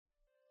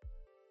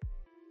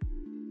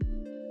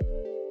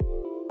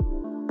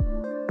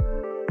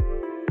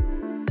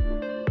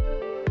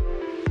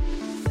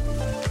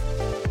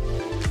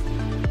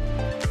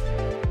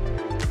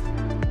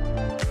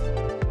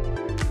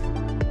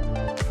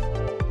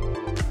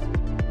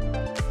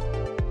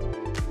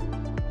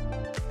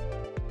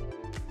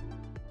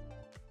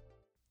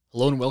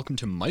Hello and welcome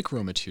to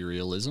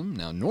Micromaterialism.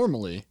 Now,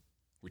 normally,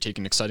 we take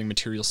an exciting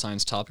material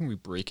science topic and we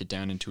break it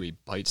down into a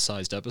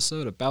bite-sized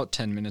episode. About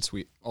 10 minutes,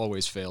 we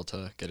always fail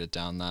to get it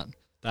down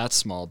that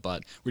small,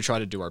 but we try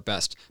to do our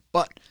best.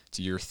 But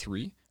it's year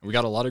 3, and we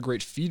got a lot of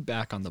great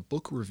feedback on the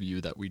book review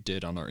that we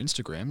did on our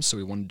Instagram, so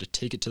we wanted to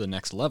take it to the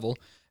next level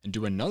and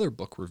do another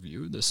book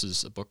review. This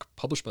is a book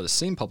published by the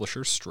same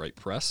publisher, Stripe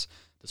Press.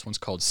 This one's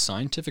called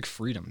Scientific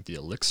Freedom, The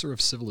Elixir of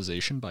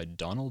Civilization by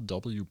Donald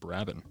W.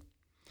 Brabin.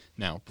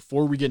 Now,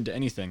 before we get into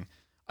anything,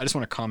 I just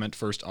want to comment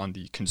first on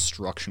the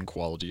construction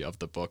quality of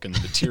the book and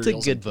the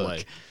materials in play.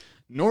 Book.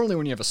 Normally,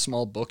 when you have a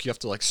small book, you have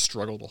to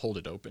struggle to hold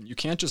it open. You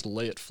can't just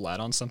lay it flat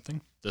on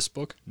something. This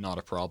book, not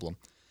a problem.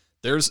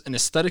 There's an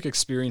aesthetic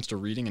experience to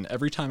reading, and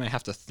every time I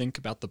have to think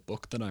about the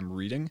book that I'm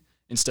reading,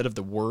 instead of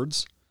the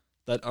words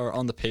that are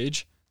on the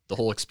page, the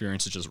whole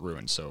experience is just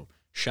ruined. So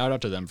shout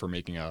out to them for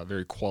making a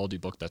very quality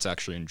book that's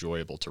actually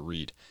enjoyable to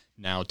read.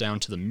 Now, down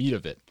to the meat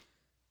of it.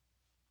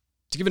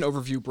 To give an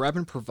overview,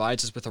 Brabin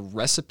provides us with a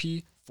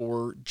recipe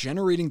for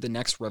generating the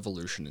next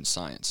revolution in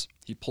science.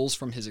 He pulls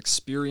from his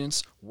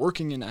experience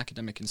working in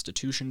academic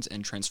institutions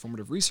and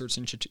transformative research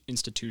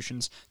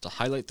institutions to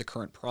highlight the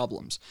current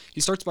problems. He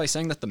starts by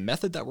saying that the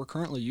method that we're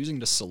currently using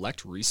to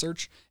select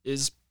research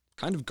is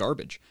kind of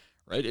garbage,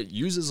 right? It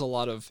uses a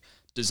lot of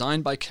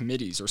design by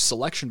committees or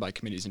selection by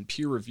committees and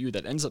peer review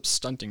that ends up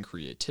stunting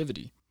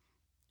creativity.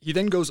 He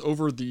then goes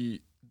over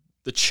the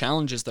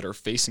challenges that are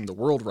facing the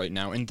world right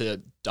now and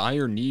the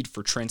dire need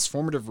for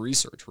transformative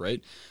research,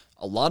 right?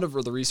 A lot of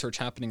the research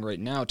happening right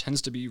now tends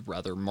to be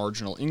rather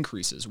marginal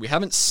increases. We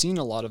haven't seen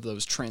a lot of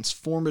those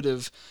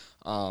transformative,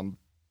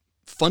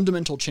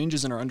 fundamental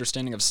changes in our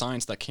understanding of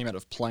science that came out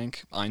of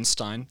Planck,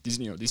 Einstein,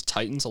 these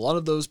titans. A lot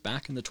of those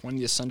back in the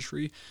 20th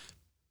century,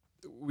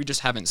 we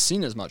just haven't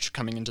seen as much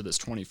coming into this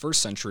 21st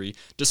century,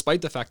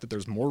 despite the fact that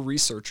there's more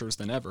researchers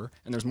than ever,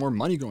 and there's more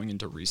money going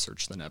into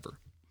research than ever.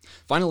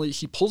 Finally,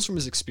 he pulls from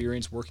his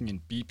experience working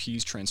in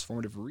BP's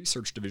Transformative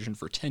Research Division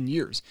for 10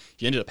 years.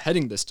 He ended up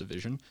heading this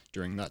division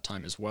during that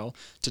time as well,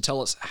 to tell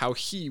us how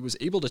he was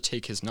able to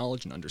take his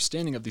knowledge and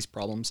understanding of these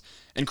problems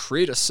and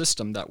create a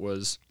system that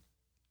was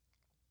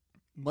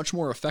much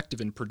more effective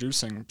in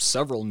producing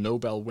several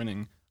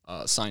Nobel-winning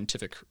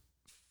scientific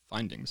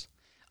findings.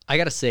 I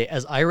gotta say,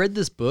 as I read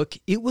this book,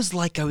 it was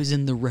like I was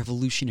in the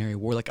Revolutionary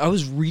War. Like I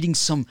was reading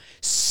some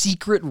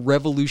secret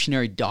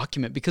revolutionary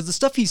document, because the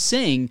stuff he's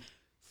saying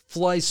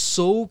flies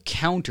so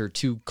counter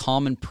to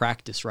common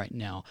practice right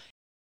now.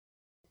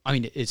 I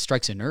mean, it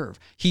strikes a nerve.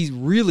 He's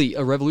really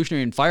a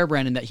revolutionary and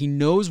firebrand in that he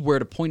knows where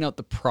to point out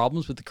the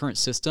problems with the current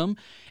system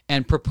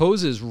and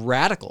proposes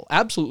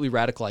absolutely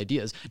radical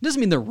ideas. It doesn't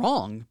mean they're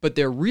wrong, but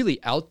they're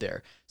really out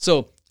there.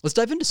 So let's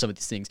dive into some of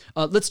these things.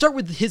 Let's start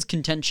with his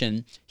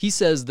contention. He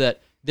says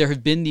that there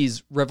have been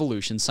these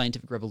revolutions,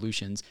 scientific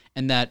revolutions,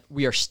 and that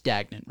we are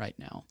stagnant right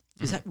now.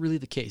 Is that really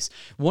the case?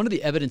 One of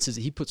the evidences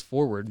that he puts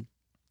forward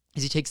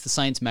is he takes the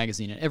Science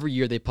magazine, and every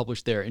year they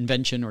publish their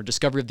invention or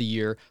discovery of the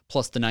year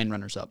plus the 9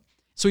 runners-up.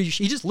 So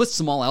he just lists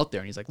them all out there,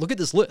 and he's like, look at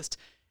this list.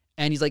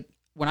 And he's like,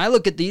 when I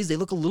look at these, they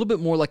look a little bit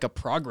more like a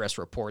progress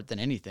report than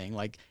anything.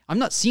 Like, I'm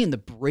not seeing the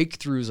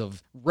breakthroughs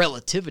of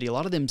relativity. A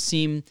lot of them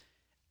seem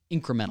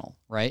incremental,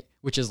 right?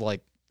 Which is like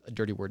a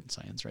dirty word in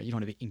science, right? You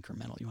don't want to be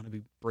incremental. You want to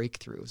be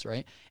breakthroughs,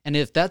 right? And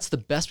if that's the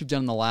best we've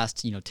done in the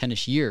last,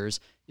 10-ish years,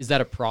 is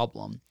that a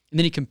problem? And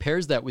then he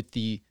compares that with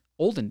the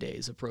olden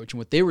days approach and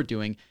what they were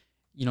doing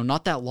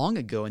not that long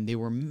ago, and they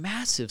were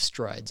massive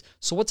strides.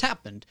 So what's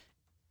happened?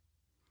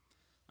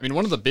 I mean,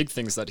 one of the big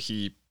things that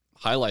he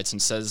highlights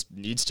and says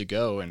needs to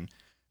go and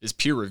is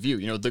peer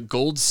review. The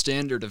gold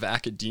standard of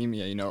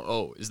academia,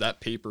 is that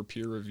paper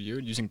peer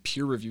reviewed? Using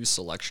peer review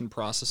selection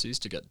processes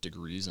to get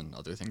degrees and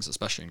other things,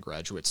 especially in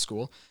graduate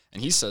school.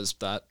 And he says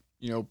that,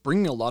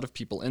 bringing a lot of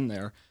people in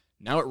there,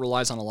 now it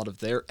relies on a lot of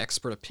their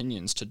expert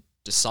opinions to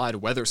decide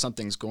whether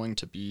something's going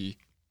to be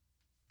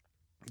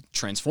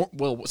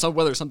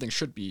whether something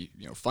should be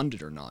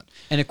funded or not.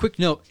 And a quick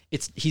note,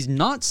 he's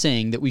not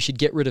saying that we should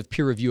get rid of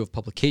peer review of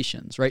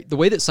publications, right? The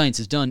way that science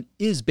is done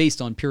is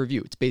based on peer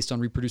review. It's based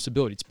on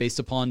reproducibility. It's based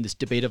upon this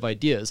debate of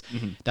ideas.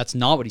 Mm-hmm. That's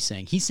not what he's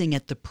saying. He's saying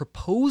at the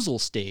proposal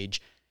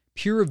stage,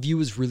 peer review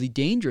is really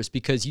dangerous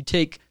because you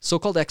take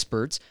so-called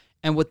experts,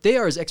 and what they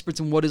are is experts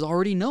in what is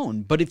already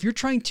known. But if you're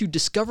trying to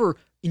discover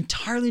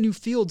entirely new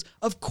fields,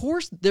 of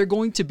course they're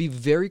going to be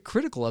very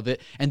critical of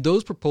it, and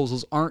those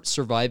proposals aren't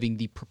surviving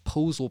the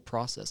proposal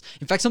process.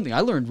 In fact, something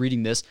I learned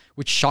reading this,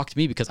 which shocked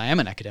me because I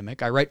am an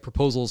academic, I write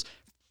proposals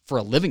for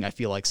a living, I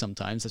feel like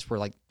sometimes. That's where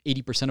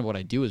 80% of what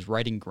I do is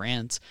writing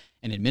grants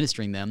and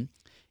administering them,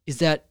 is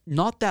that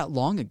not that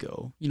long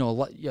ago,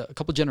 a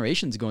couple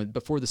generations ago,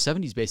 before the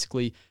 70s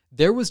basically,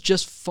 there was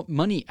just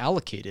money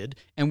allocated,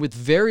 and with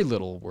very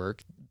little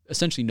work,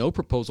 essentially no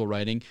proposal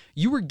writing,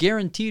 you were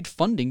guaranteed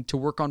funding to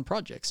work on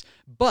projects.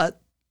 But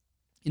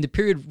in the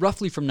period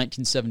roughly from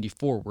 1970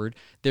 forward,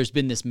 there's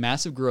been this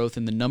massive growth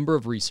in the number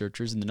of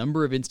researchers and the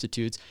number of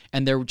institutes,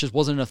 and there just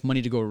wasn't enough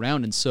money to go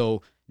around. And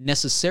so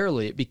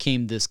necessarily it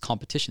became this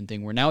competition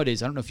thing where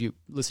nowadays, I don't know if you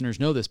listeners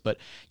know this, but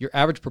your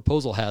average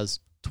proposal has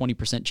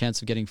 20%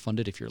 chance of getting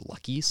funded if you're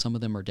lucky. Some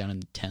of them are down in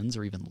the tens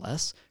or even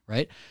less,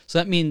 right? So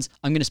that means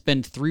I'm going to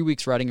spend 3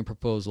 weeks writing a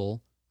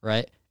proposal,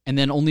 right? And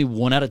then only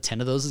 1 out of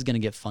 10 of those is going to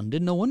get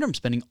funded. No wonder I'm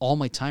spending all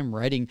my time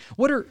writing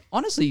what are,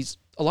 honestly,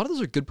 a lot of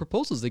those are good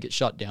proposals that get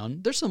shot down.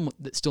 There's some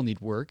that still need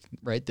work,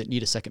 right, that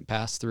need a second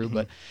pass through.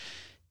 But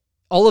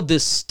all of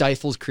this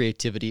stifles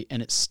creativity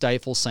and it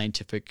stifles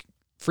scientific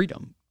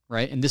freedom,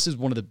 right? And this is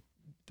one of the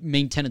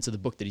main tenets of the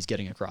book that he's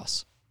getting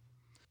across.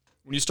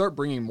 When you start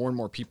bringing more and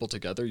more people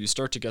together, you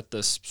start to get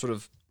this sort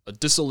of a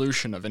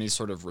dissolution of any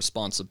sort of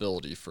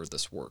responsibility for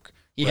this work.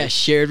 Yeah, right?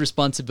 Shared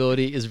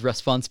responsibility is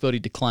responsibility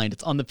declined.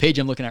 It's on the page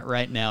I'm looking at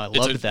right now. I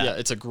love that. Yeah,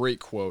 it's a great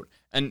quote.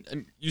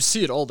 And you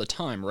see it all the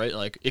time, right?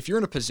 Like, if you're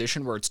in a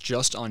position where it's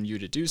just on you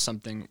to do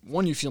something,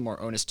 one, you feel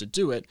more onus to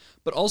do it,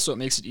 but also it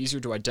makes it easier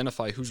to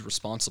identify who's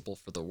responsible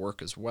for the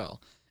work as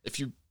well. If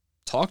you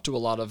talk to a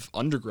lot of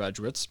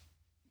undergraduates,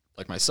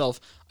 like myself,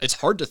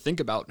 it's hard to think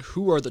about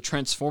who are the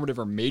transformative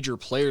or major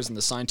players in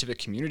the scientific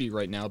community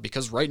right now,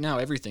 because right now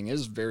everything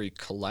is very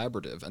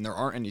collaborative and there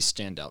aren't any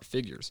standout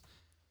figures.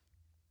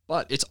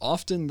 But it's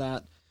often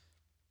that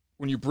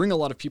when you bring a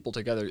lot of people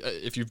together,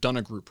 if you've done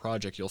a group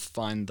project, you'll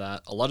find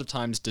that a lot of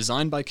times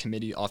design by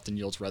committee often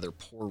yields rather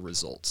poor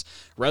results.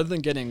 Rather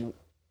than getting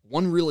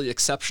one really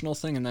exceptional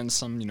thing and then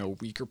some,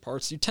 weaker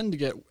parts, you tend to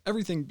get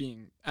everything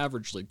being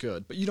averagely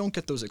good, but you don't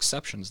get those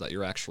exceptions that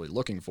you're actually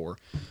looking for.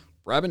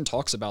 Rabin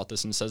talks about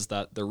this and says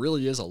that there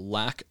really is a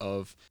lack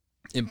of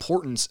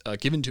importance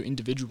given to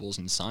individuals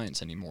in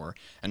science anymore,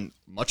 and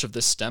much of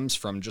this stems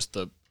from just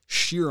the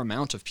sheer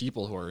amount of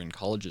people who are in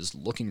colleges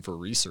looking for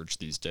research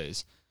these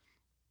days.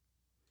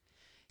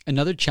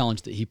 Another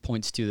challenge that he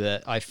points to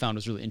that I found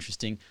was really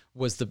interesting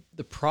was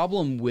the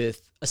problem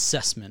with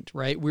assessment,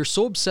 right? We're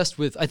so obsessed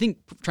with, I think,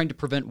 trying to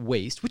prevent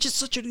waste, which is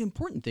such an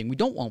important thing. We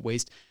don't want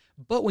waste.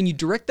 But when you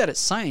direct that at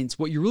science,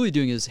 what you're really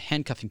doing is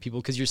handcuffing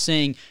people, because you're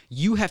saying,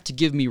 you have to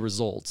give me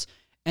results.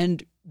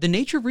 And the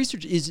nature of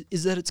research is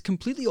that it's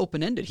completely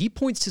open-ended. He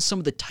points to some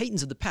of the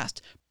titans of the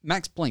past.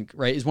 Max Planck,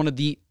 right, is one of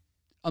the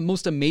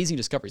most amazing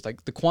discoveries.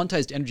 Like, the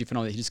quantized energy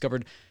phenomenon that he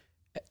discovered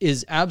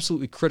is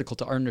absolutely critical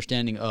to our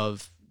understanding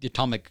of the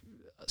atomic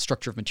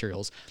structure of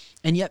materials.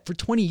 And yet, for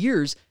 20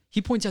 years,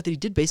 he points out that he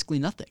did basically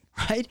nothing,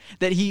 right?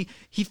 That he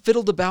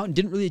fiddled about and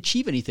didn't really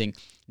achieve anything.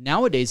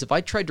 Nowadays, if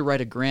I tried to write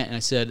a grant and I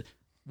said,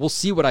 we'll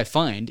see what I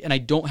find, and I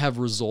don't have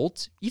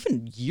results,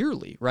 even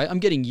yearly, right? I'm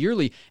getting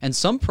yearly, and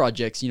some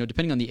projects,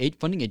 depending on the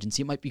funding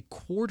agency, it might be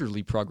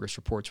quarterly progress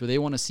reports where they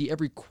want to see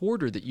every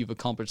quarter that you've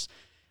accomplished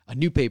a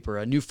new paper,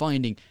 a new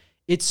finding.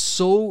 It's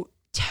so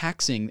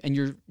taxing, and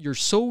you're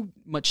so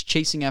much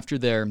chasing after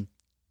their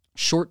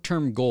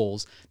short-term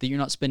goals that you're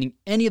not spending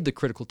any of the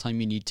critical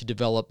time you need to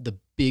develop the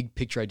big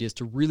picture ideas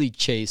to really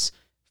chase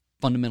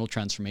fundamental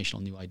transformational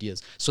new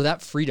ideas. So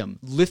that freedom,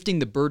 lifting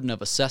the burden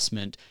of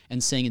assessment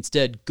and saying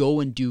instead,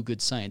 go and do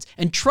good science,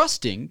 and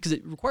trusting, because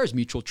it requires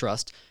mutual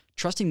trust,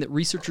 trusting that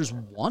researchers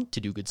want to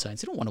do good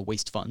science. They don't want to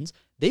waste funds.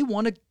 They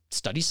want to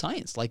study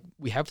science like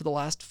we have for the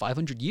last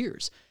 500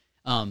 years.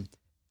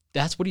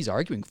 That's what he's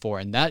arguing for,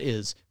 and that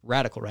is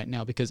radical right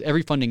now, because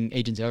every funding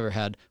agency I've ever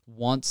had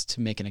wants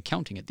to make an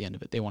accounting at the end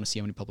of it. They want to see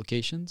how many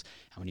publications,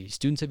 how many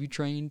students have you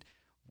trained,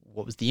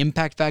 what was the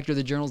impact factor of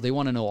the journals. They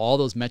want to know all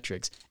those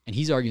metrics, and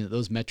he's arguing that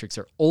those metrics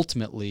are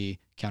ultimately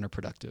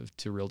counterproductive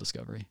to real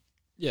discovery.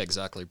 Yeah,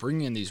 exactly.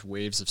 Bringing in these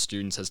waves of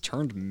students has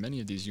turned many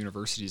of these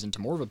universities into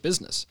more of a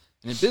business.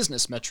 And in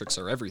business, metrics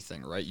are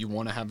everything, right? You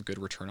want to have a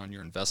good return on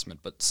your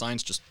investment, but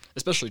science just,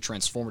 especially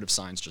transformative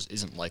science, just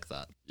isn't like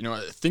that.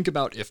 Think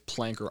about if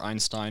Planck or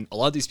Einstein, a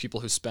lot of these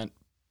people who spent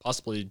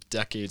possibly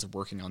decades of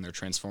working on their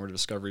transformative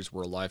discoveries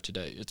were alive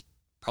today. It's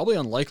probably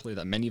unlikely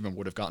that many of them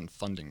would have gotten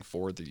funding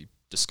for the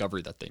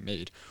discovery that they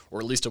made, or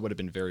at least it would have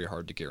been very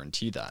hard to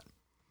guarantee that.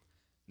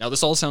 Now,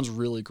 this all sounds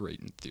really great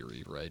in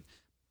theory, right?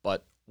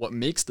 But what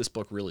makes this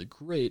book really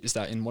great is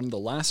that in one of the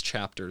last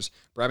chapters,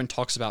 Rabin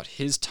talks about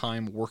his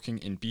time working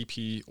in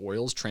BP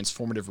Oil's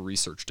Transformative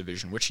Research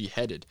Division, which he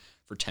headed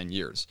for 10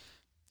 years.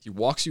 He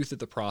walks you through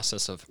the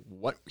process of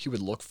what he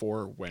would look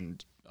for when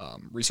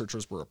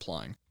researchers were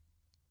applying.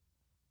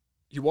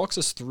 He walks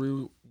us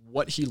through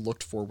what he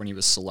looked for when he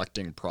was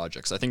selecting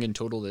projects. I think in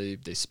total they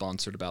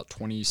sponsored about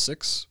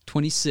 26.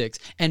 26.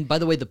 And by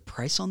the way, the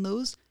price on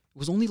those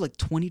was only like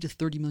 $20 to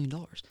 $30 million.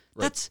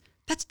 Right.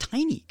 That's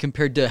tiny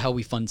compared to how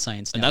we fund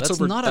science now. And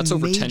that's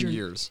over 10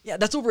 years. Yeah,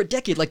 that's over a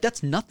decade. Like,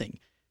 that's nothing.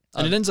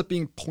 And it ends up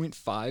being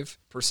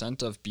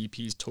 0.5% of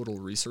BP's total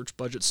research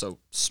budget, so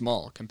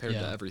small compared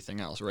to everything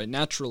else, right?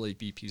 Naturally,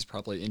 BP's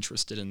probably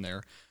interested in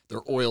their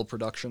oil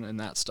production and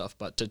that stuff,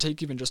 but to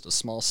take even just a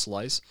small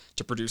slice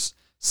to produce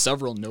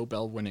several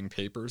Nobel-winning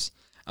papers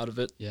out of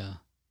it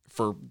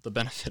for the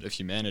benefit of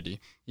humanity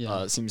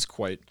seems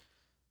quite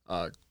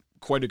a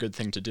good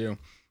thing to do.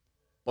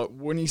 But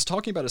when he's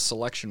talking about a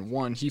selection,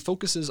 one, he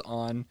focuses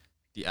on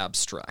the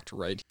abstract,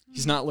 right?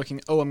 He's not looking,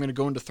 I'm going to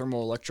go into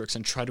thermoelectrics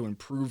and try to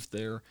improve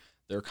their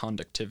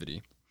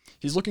conductivity.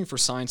 He's looking for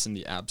science in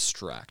the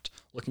abstract,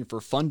 looking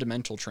for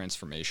fundamental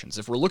transformations.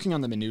 If we're looking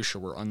on the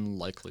minutiae, we're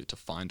unlikely to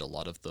find a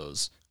lot of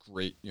those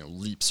great,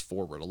 leaps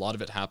forward. A lot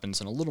of it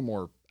happens in a little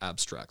more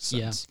abstract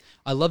sense. Yeah.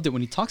 I loved it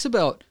when he talks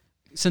about,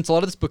 since a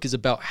lot of this book is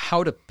about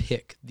how to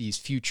pick these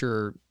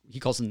future, he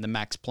calls them the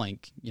Max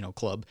Planck,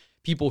 club,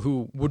 people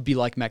who would be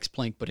like Max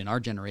Planck, but in our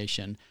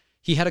generation.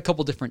 He had a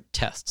couple different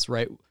tests,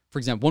 right? For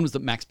example, one was the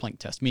Max Planck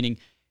test, meaning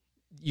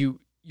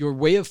your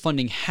way of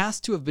funding has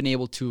to have been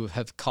able to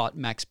have caught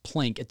Max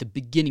Planck at the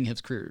beginning of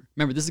his career.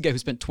 Remember, this is a guy who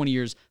spent 20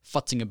 years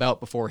futzing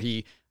about before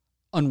he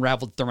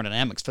unraveled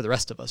thermodynamics for the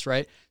rest of us,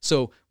 right?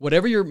 So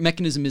whatever your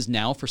mechanism is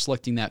now for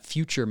selecting that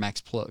future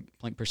Max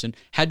Planck person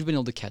had to have been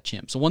able to catch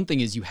him. So one thing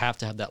is you have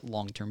to have that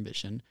long-term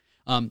vision.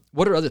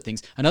 What are other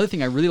things? Another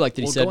thing I really liked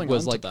that he said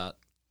was like, that,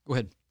 go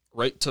ahead.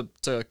 Right,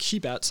 to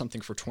keep at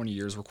something for 20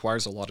 years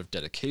requires a lot of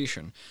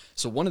dedication.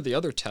 So one of the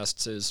other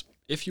tests is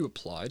if you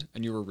applied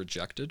and you were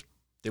rejected,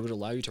 they would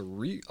allow you to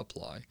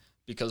reapply,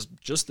 because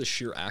just the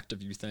sheer act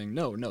of you saying,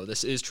 no,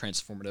 this is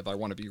transformative, I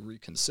want to be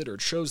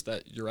reconsidered, shows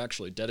that you're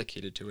actually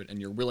dedicated to it and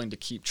you're willing to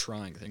keep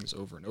trying things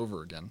over and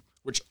over again,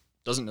 which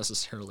doesn't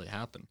necessarily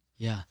happen.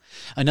 Yeah.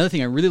 Another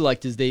thing I really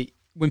liked is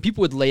when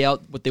people would lay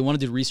out what they wanted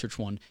to do research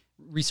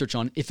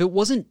on, if it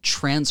wasn't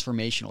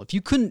transformational, if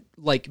you couldn't,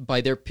 like,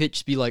 by their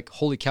pitch be like,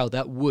 holy cow,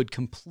 that would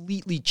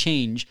completely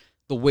change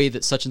the way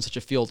that such and such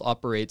a field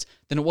operates,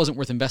 then it wasn't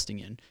worth investing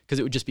in, because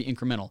it would just be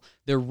incremental.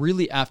 They're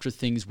really after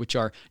things which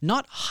are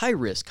not high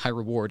risk, high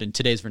reward in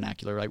today's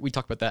vernacular, right? We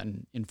talk about that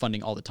in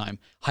funding all the time.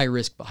 High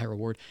risk, but high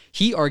reward.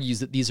 He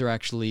argues that these are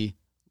actually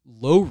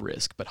low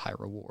risk, but high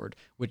reward,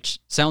 which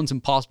sounds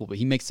impossible, but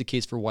he makes the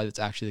case for why that's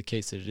actually the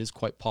case, that it is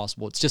quite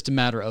possible. It's just a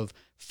matter of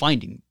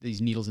finding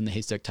these needles in the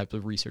haystack type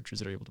of researchers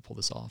that are able to pull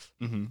this off.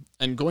 Mm-hmm.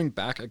 And going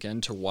back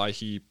again to why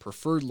he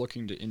preferred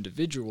looking to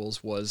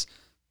individuals was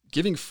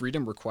giving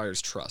freedom requires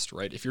trust,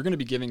 right? If you're going to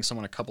be giving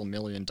someone a couple $1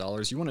 million,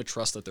 you want to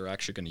trust that they're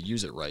actually going to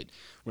use it right.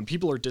 When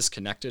people are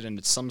disconnected and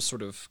it's some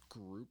sort of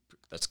group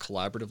that's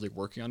collaboratively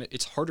working on it,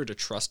 it's harder to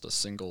trust a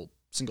single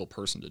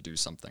person to do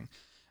something.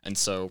 And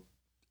so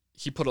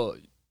he put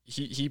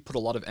a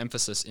lot of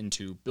emphasis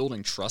into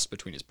building trust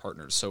between his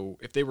partners. So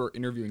if they were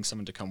interviewing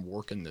someone to come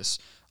work in this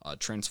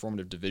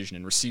transformative division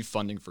and receive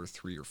funding for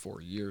 3 or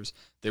 4 years,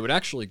 they would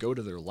actually go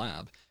to their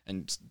lab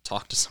and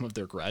talk to some of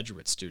their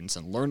graduate students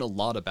and learn a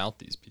lot about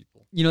these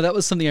people. That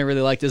was something I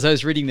really liked. As I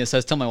was reading this, I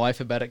was telling my wife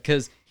about it,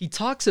 because he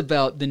talks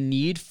about the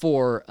need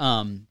for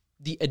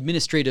the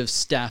administrative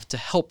staff to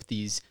help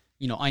these,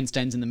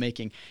 Einsteins in the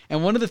making.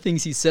 And one of the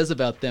things he says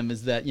about them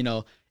is that,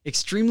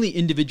 extremely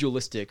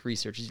individualistic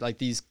researchers, like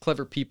these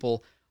clever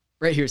people,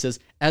 right here it says,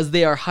 as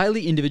they are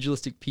highly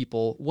individualistic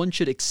people, one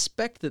should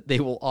expect that they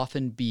will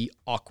often be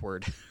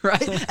awkward,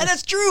 right? And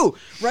that's true,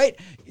 right?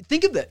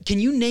 Think of that. Can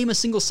you name a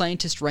single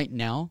scientist right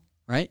now,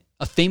 right?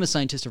 A famous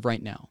scientist of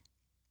right now?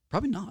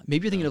 Probably not.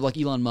 Maybe you're thinking of like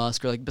Elon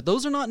Musk, but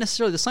those are not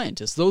necessarily the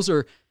scientists. Those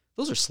are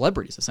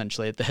celebrities,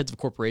 essentially, at the heads of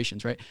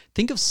corporations, right?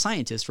 Think of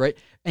scientists, right?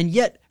 And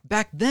yet,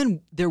 back then,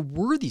 there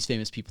were these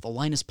famous people, the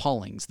Linus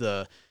Paulings,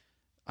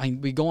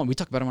 we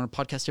talk about them on our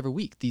podcast every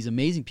week, these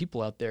amazing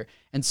people out there.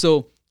 And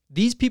so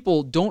these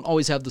people don't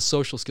always have the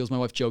social skills. My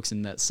wife jokes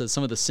in that, says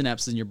some of the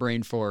synapses in your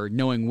brain for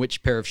knowing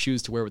which pair of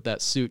shoes to wear with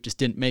that suit just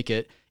didn't make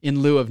it, in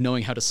lieu of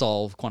knowing how to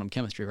solve quantum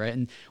chemistry, right?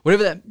 And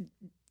whatever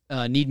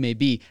that need may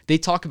be, they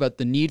talk about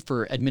the need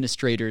for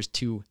administrators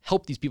to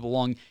help these people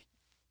along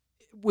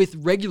with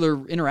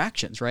regular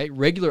interactions, right?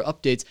 Regular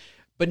updates,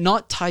 but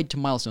not tied to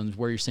milestones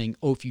where you're saying,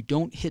 oh, if you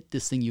don't hit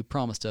this thing you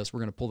promised us, we're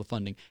going to pull the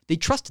funding. They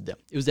trusted them.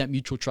 It was that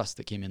mutual trust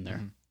that came in there.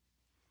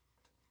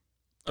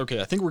 Mm-hmm.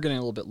 Okay, I think we're getting a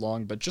little bit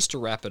long, but just to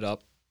wrap it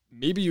up,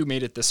 maybe you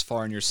made it this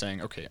far and you're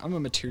saying, okay, I'm a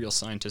material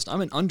scientist.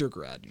 I'm an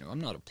undergrad. I'm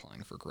not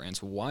applying for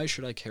grants. Why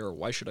should I care?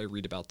 Why should I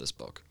read about this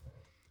book?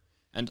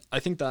 And I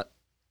think that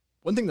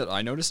one thing that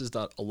I notice is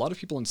that a lot of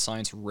people in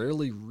science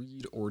rarely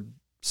read or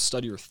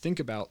study or think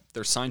about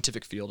their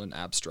scientific field in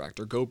abstract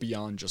or go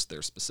beyond just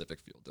their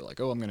specific field. They're like,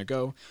 oh, I'm going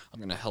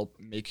to help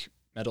make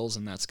metals,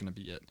 and that's going to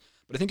be it.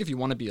 But I think if you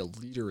want to be a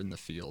leader in the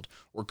field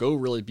or go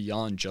really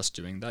beyond just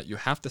doing that, you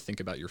have to think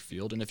about your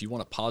field. And if you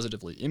want to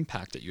positively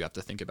impact it, you have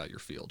to think about your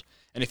field.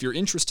 And if you're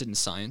interested in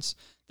science,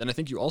 then I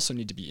think you also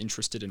need to be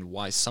interested in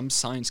why some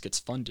science gets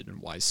funded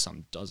and why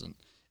some doesn't.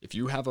 If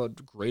you have a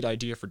great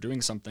idea for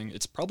doing something,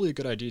 it's probably a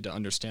good idea to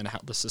understand how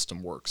the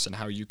system works and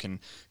how you can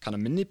kind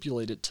of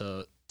manipulate it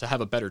to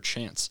have a better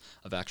chance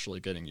of actually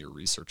getting your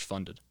research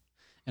funded.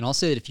 And I'll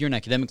say that if you're an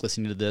academic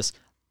listening to this,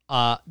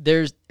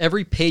 there's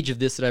every page of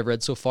this that I've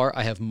read so far,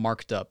 I have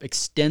marked up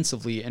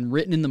extensively and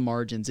written in the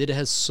margins. It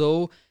has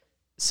so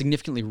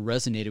significantly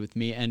resonated with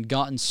me and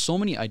gotten so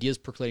many ideas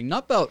percolating,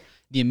 not about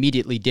the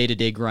immediately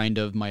day-to-day grind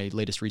of my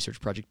latest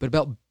research project, but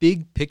about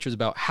big pictures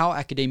about how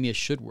academia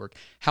should work,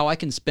 how I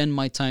can spend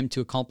my time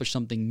to accomplish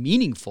something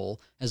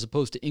meaningful as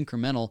opposed to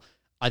incremental.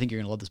 I think you're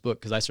going to love this book,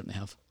 because I certainly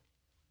have.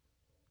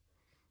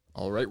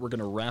 All right, we're going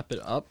to wrap it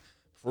up.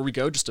 Before we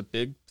go, just a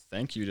big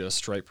thank you to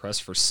Stripe Press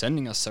for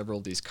sending us several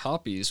of these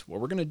copies. What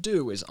we're going to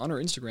do is on our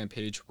Instagram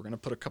page, we're going to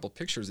put a couple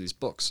pictures of these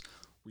books.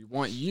 We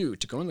want you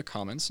to go in the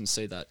comments and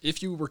say that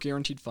if you were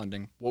guaranteed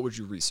funding, what would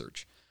you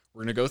research? We're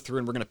going to go through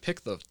and we're going to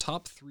pick the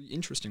top 3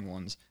 interesting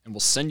ones, and we'll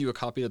send you a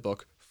copy of the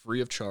book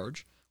free of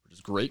charge. which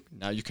is great.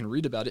 Now you can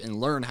read about it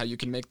and learn how you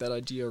can make that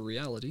idea a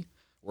reality,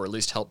 or at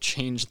least help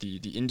change the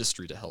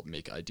industry to help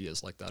make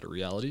ideas like that a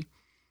reality.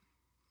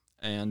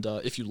 And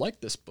if you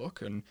like this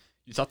book and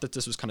you thought that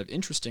this was kind of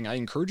interesting, I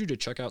encourage you to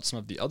check out some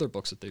of the other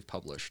books that they've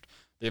published.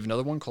 They have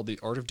another one called The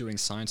Art of Doing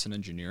Science and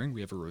Engineering.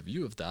 We have a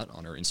review of that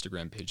on our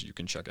Instagram page that you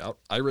can check out.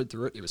 I read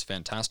through it. It was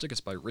fantastic.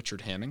 It's by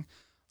Richard Hamming.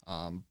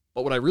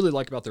 But what I really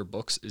like about their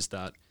books is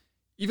that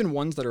even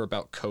ones that are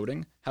about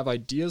coding have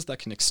ideas that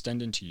can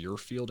extend into your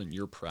field and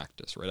your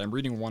practice, right? I'm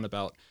reading one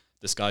about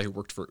this guy who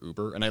worked for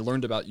Uber, and I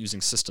learned about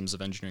using systems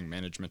of engineering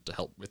management to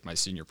help with my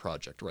senior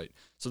project, right?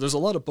 So there's a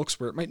lot of books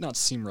where it might not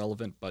seem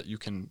relevant, but you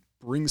can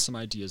bring some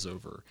ideas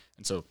over.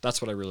 And so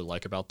that's what I really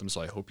like about them,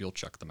 so I hope you'll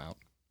check them out.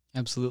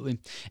 Absolutely.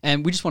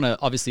 And we just want to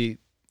obviously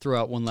throw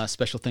out one last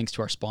special thanks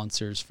to our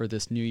sponsors for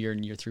this new year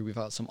and year 3. We've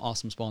got some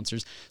awesome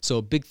sponsors.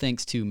 So big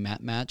thanks to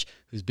Matt Match,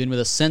 who's been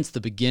with us since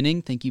the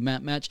beginning. Thank you,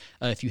 Matt Match.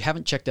 If you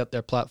haven't checked out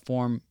their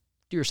platform,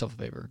 do yourself a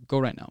favor. Go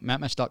right now,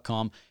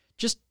 mattmatch.com.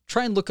 Just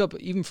try and look up,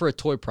 even for a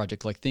toy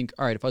project, like think,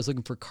 all right, if I was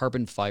looking for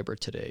carbon fiber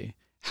today,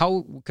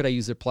 how could I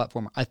use their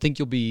platform? I think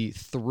you'll be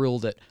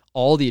thrilled at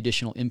all the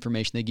additional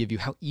information they give you,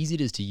 how easy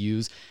it is to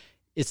use.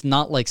 It's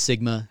not like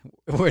Sigma,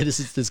 where this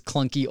is this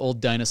clunky old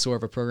dinosaur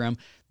of a program.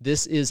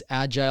 This is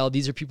agile.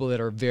 These are people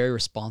that are very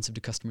responsive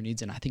to customer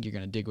needs, and I think you're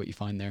going to dig what you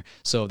find there.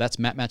 So that's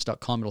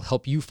mattmatch.com. It'll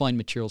help you find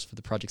materials for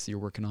the projects that you're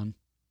working on.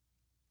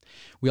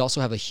 We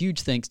also have a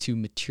huge thanks to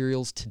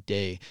Materials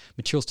Today.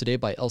 Materials Today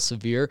by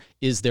Elsevier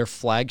is their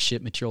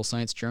flagship material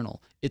science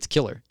journal. It's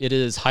killer. It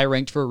is high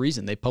ranked for a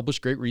reason. They publish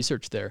great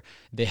research there.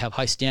 They have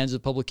high standards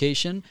of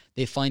publication.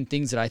 They find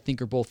things that I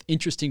think are both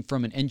interesting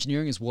from an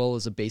engineering as well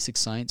as a basic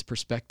science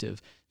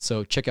perspective.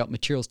 So check out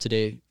Materials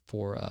Today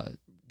for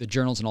the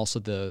journals and also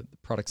the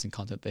products and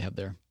content they have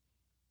there.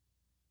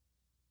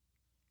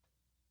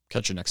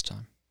 Catch you next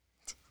time.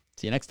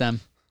 See you next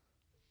time.